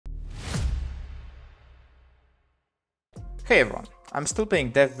Hey everyone, I'm still playing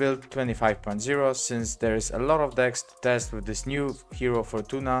Dev Build 25.0 since there is a lot of decks to test with this new hero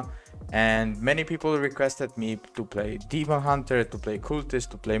Fortuna, and many people requested me to play Demon Hunter, to play Cultist,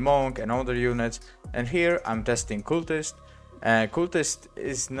 to play Monk and other units, and here I'm testing Cultist. Cultist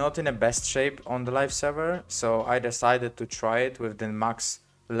is not in the best shape on the live server, so I decided to try it with the max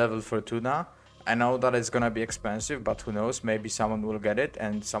level Fortuna. I know that it's gonna be expensive, but who knows, maybe someone will get it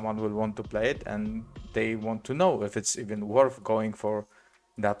and someone will want to play it and they want to know if it's even worth going for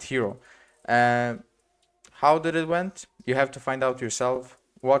that hero. How did it went? You have to find out yourself.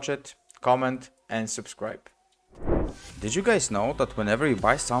 Watch it, comment and subscribe. Did you guys know that whenever you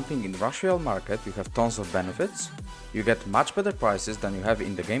buy something in Royale market, you have tons of benefits? You get much better prices than you have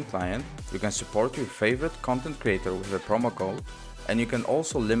in the game client, you can support your favorite content creator with a promo code, and you can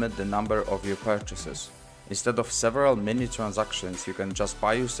also limit the number of your purchases. Instead of several mini transactions, you can just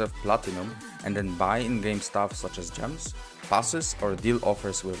buy yourself platinum and then buy in-game stuff such as gems, passes or deal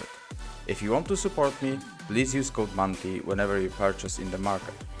offers with it. If you want to support me, please use code Manty whenever you purchase in the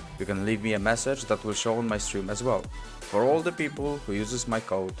market. You can leave me a message that will show on my stream as well. For all the people who uses my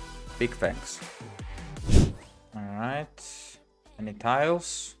code, big thanks. Alright, any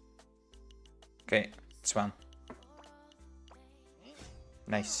tiles? Okay, it's one.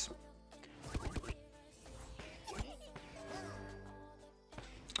 Nice.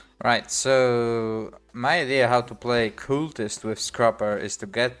 Right, so my idea how to play Cultist with Scrapper is to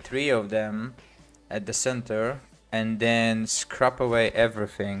get 3 of them at the center and then scrap away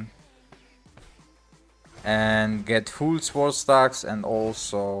everything and get full sword stacks and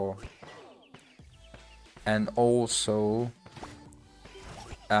also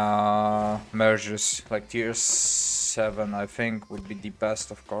merges like tier 7 I think would be the best,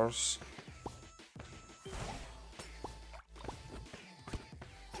 of course.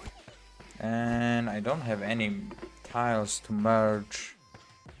 And I don't have any tiles to merge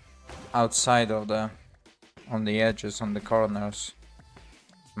outside of on the edges, on the corners.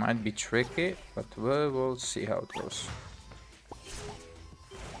 Might be tricky, but we will see how it goes.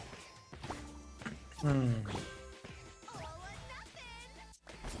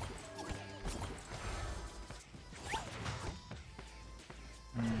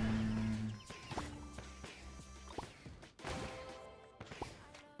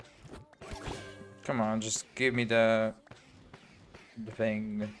 Come on, just give me the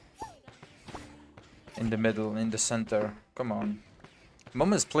thing in the middle, in the center. Come on.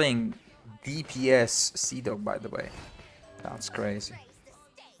 Mom is playing DPS Sea-Dog, by the way. That's crazy.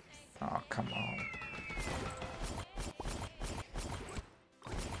 Oh, come on.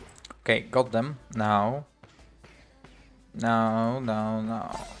 Okay, got them. Now. Now.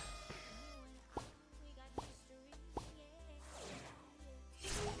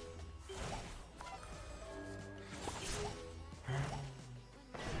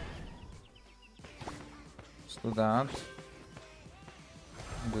 Let's do that.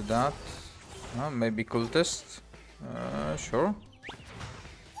 Do that. Maybe Cultist. Sure.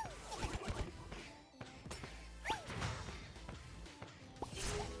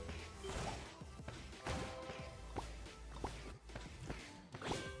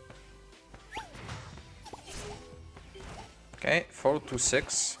 Okay, 4 to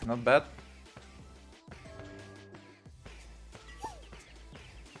 6, not bad.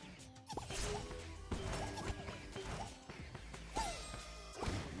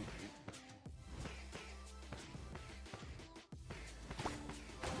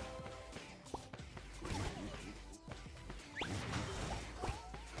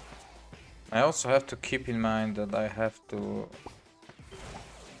 I also have to keep in mind that I have to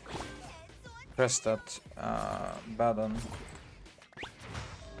press that button.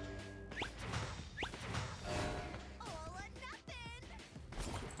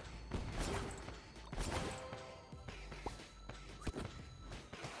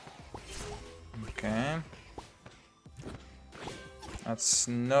 Okay. That's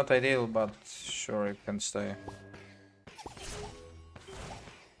not ideal, but sure, it can stay.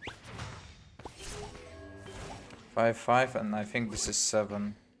 Five, and I think this is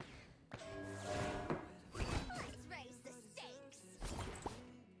 7.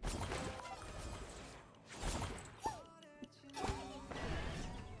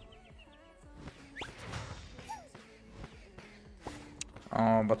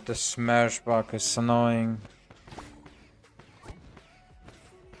 Oh, but the smash bug is annoying.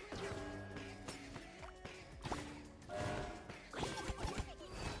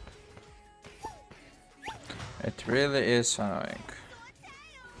 It really is annoying.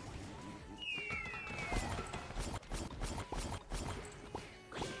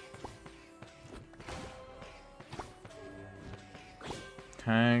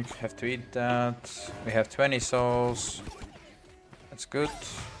 Okay, have to eat that. We have 20 souls. That's good.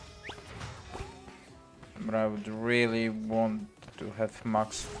 But I would really want to have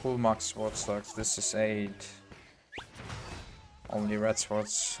full max sword stacks. This is 8. Only red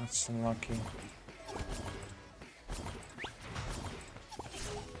swords. That's unlucky.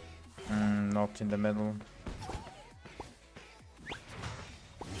 Not in the middle.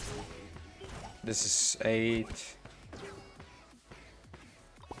 This is 8.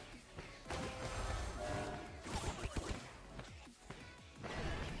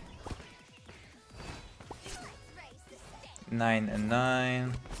 Nine and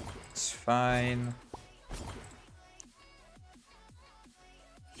 9. It's fine.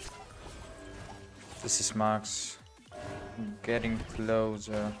 This is max. Getting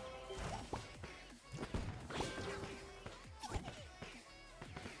closer.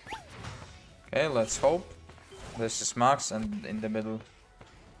 Okay, let's hope. This is max, and in the middle,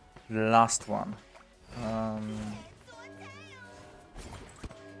 the last one.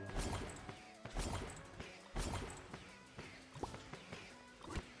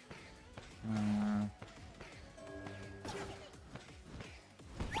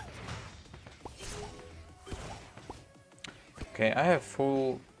 Okay, I have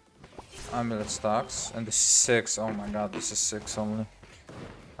full amulet stacks, and this is 6. Oh my god, this is 6 only.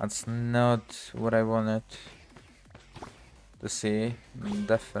 That's not what I wanted to see,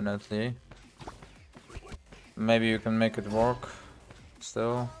 definitely. Maybe you can make it work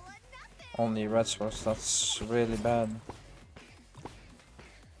still. Only red swords, that's really bad.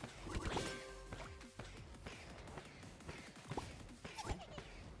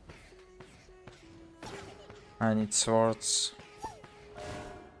 I need swords.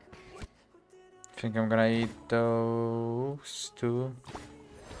 I think I'm gonna eat those 2.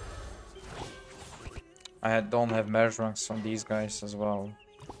 I don't have merge ranks on these guys as well,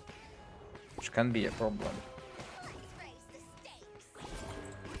 which can be a problem.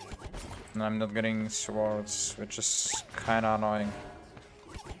 And I'm not getting swords, which is kinda annoying.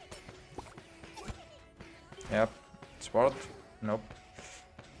 Yep, sword? Nope.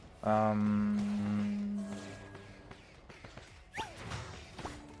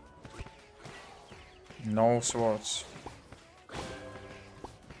 No swords.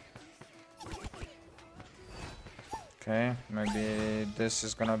 Okay, maybe this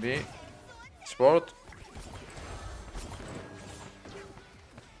is gonna be sword.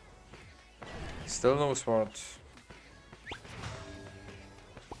 Still no sword.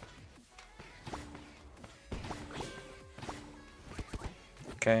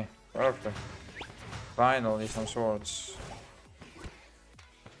 Okay, perfect. Finally some swords.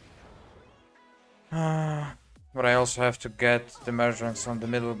 But I also have to get the merge ranks on the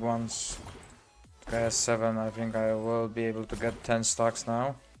middle ones. Okay, 7, I think I will be able to get 10 stacks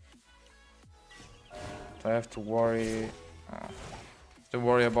now. So I have to worry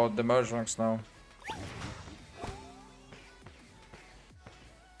about the merge ranks now.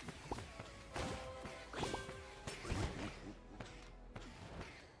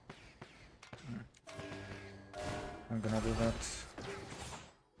 I'm gonna do that.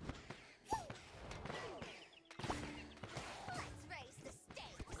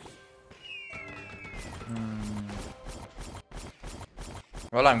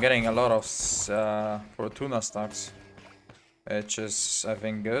 Well, I'm getting a lot of Fortuna stacks, which is, I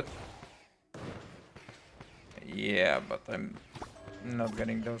think, good. Yeah, but I'm not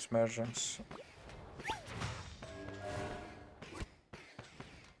getting those merchants.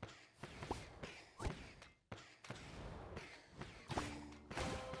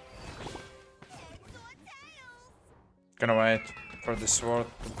 Gonna wait for the sword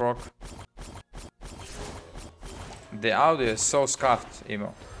to proc. The audio is so scuffed,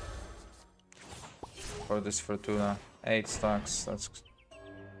 Emo. For this Fortuna. 8 stacks, that's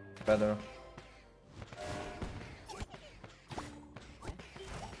better.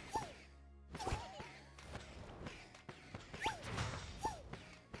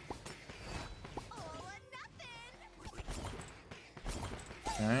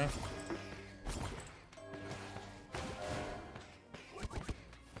 Okay.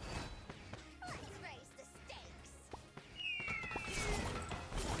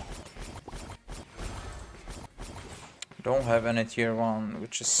 Don't have any tier 1,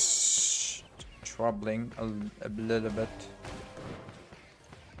 which is troubling a little bit.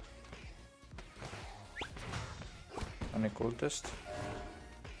 Any cultist?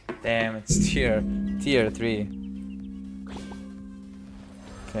 Damn, it's tier 3.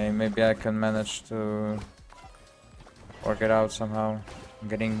 Okay, maybe I can manage to work it out somehow. I'm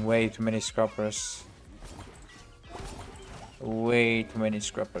getting way too many scrappers. Way too many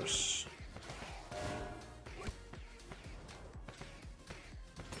scrappers.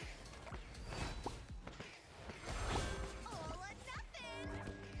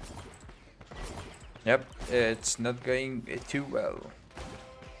 Yep, it's not going too well.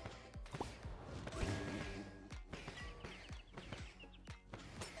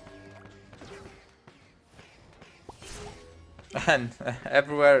 And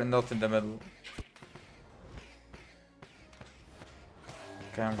everywhere, not in the middle.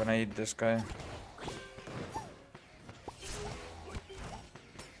 Okay, I'm gonna eat this guy.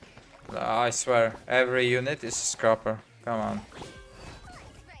 I swear, every unit is a scrapper. Come on.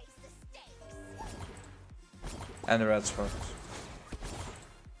 And red sword.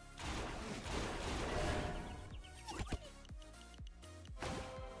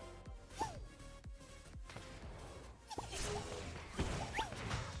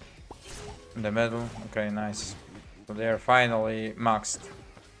 In the middle, okay, nice. So they are finally maxed.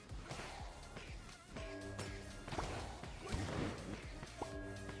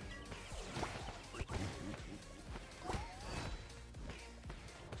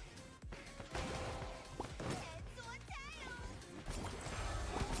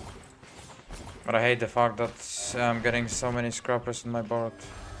 But I hate the fact that I'm getting so many scrappers in my board.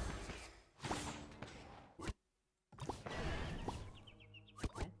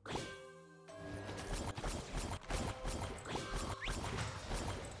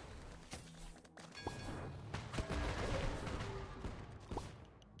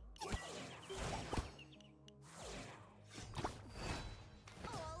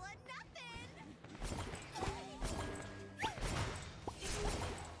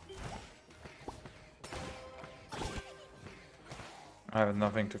 I have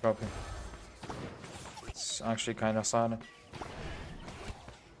nothing to copy. It's actually kind of sad.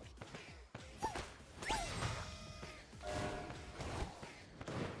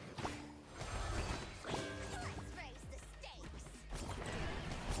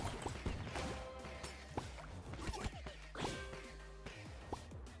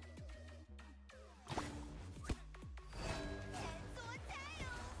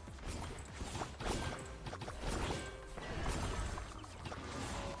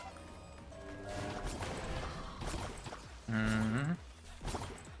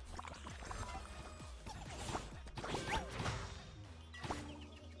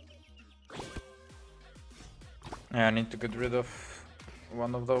 Yeah, I need to get rid of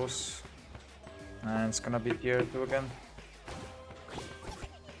one of those. And it's gonna be tier 2 again.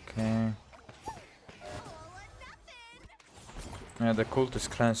 Okay. Yeah, the cultist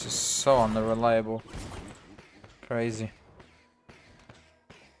cleanse is so unreliable. Crazy.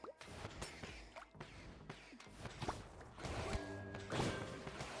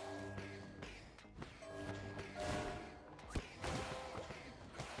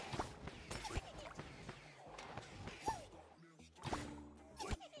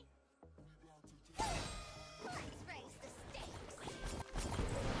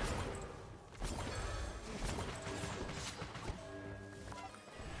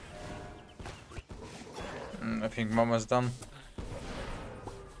 I think Mama's done.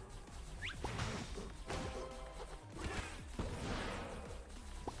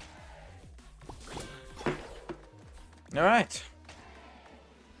 Alright.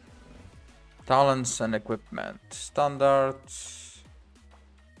 Talents and equipment. Standard.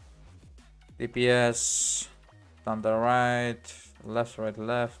 DPS. Standard right. Left, right,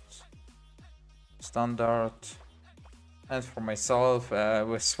 left. Standard. And for myself,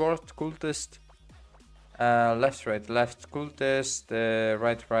 with sword, cultist. Left, right, left, cultist.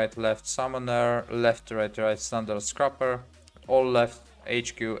 Right, right, left, summoner. Left, right, right, standard scrapper. All left,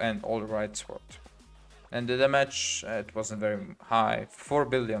 HQ, and all right, sword. And the damage, it wasn't very high, 4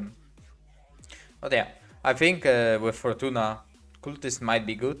 billion. But yeah, I think with Fortuna, Cultist might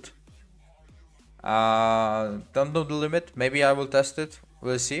be good. Don't know the limit, maybe I will test it,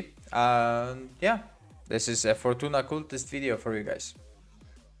 we'll see. Yeah, this is a Fortuna Cultist video for you guys.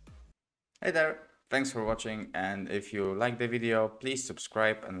 Hey there, thanks for watching, and if you like the video, please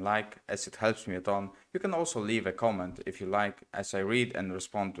subscribe and like, as it helps me a ton. You can also leave a comment if you like, as I read and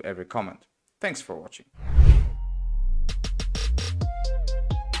respond to every comment. Thanks for watching.